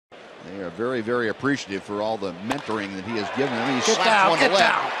They are very, very appreciative for all the mentoring that he has given them. He Get slaps down, one get to left,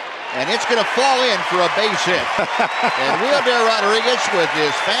 down. and it's going to fall in for a base hit. And Wilder Rodriguez, with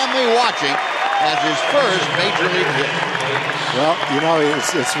his family watching, has his first major league hit. Well, you know,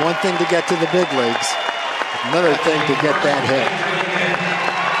 it's one thing to get to the big leagues, another thing to get that hit.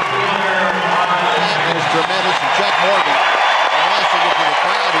 That is tremendous from Chuck Morgan. And has to get to the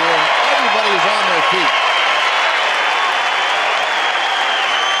crowd here, and everybody is on their feet.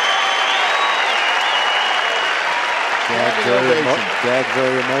 Dad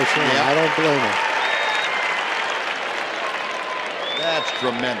very emotional, and I don't blame him. That's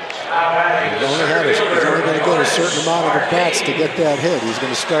tremendous. He's only going to get a certain amount of at-bats to get that hit. He's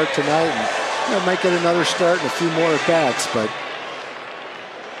going to start tonight and might get another start and a few more at-bats, but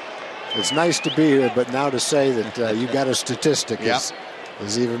it's nice to be here, but now to say that you got a statistic is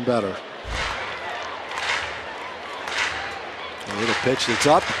even better. A little pitch that's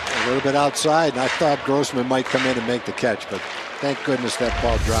up, a little bit outside, and I thought Grossman might come in and make the catch, but thank goodness that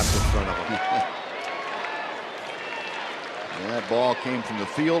ball dropped in front of him. That ball came from the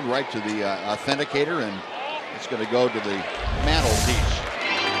field right to the authenticator, and it's going to go to the mantelpiece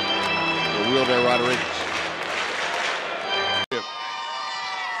for Wilder Rodriguez.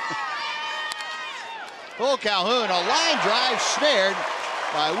 Full Calhoun, a line drive snared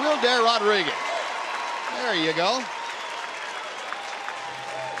by Wilder Rodriguez. There you go.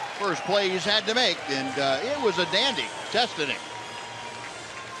 First play he's had to make, and it was a dandy. Tested him.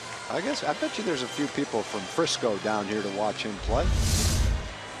 I bet you there's a few people from Frisco down here to watch him play.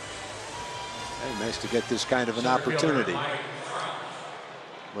 Hey, nice to get this kind of an opportunity.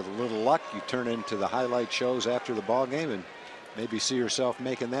 With a little luck, you turn into the highlight shows after the ball game and maybe see yourself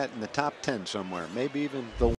making that in the top 10 somewhere. Maybe even the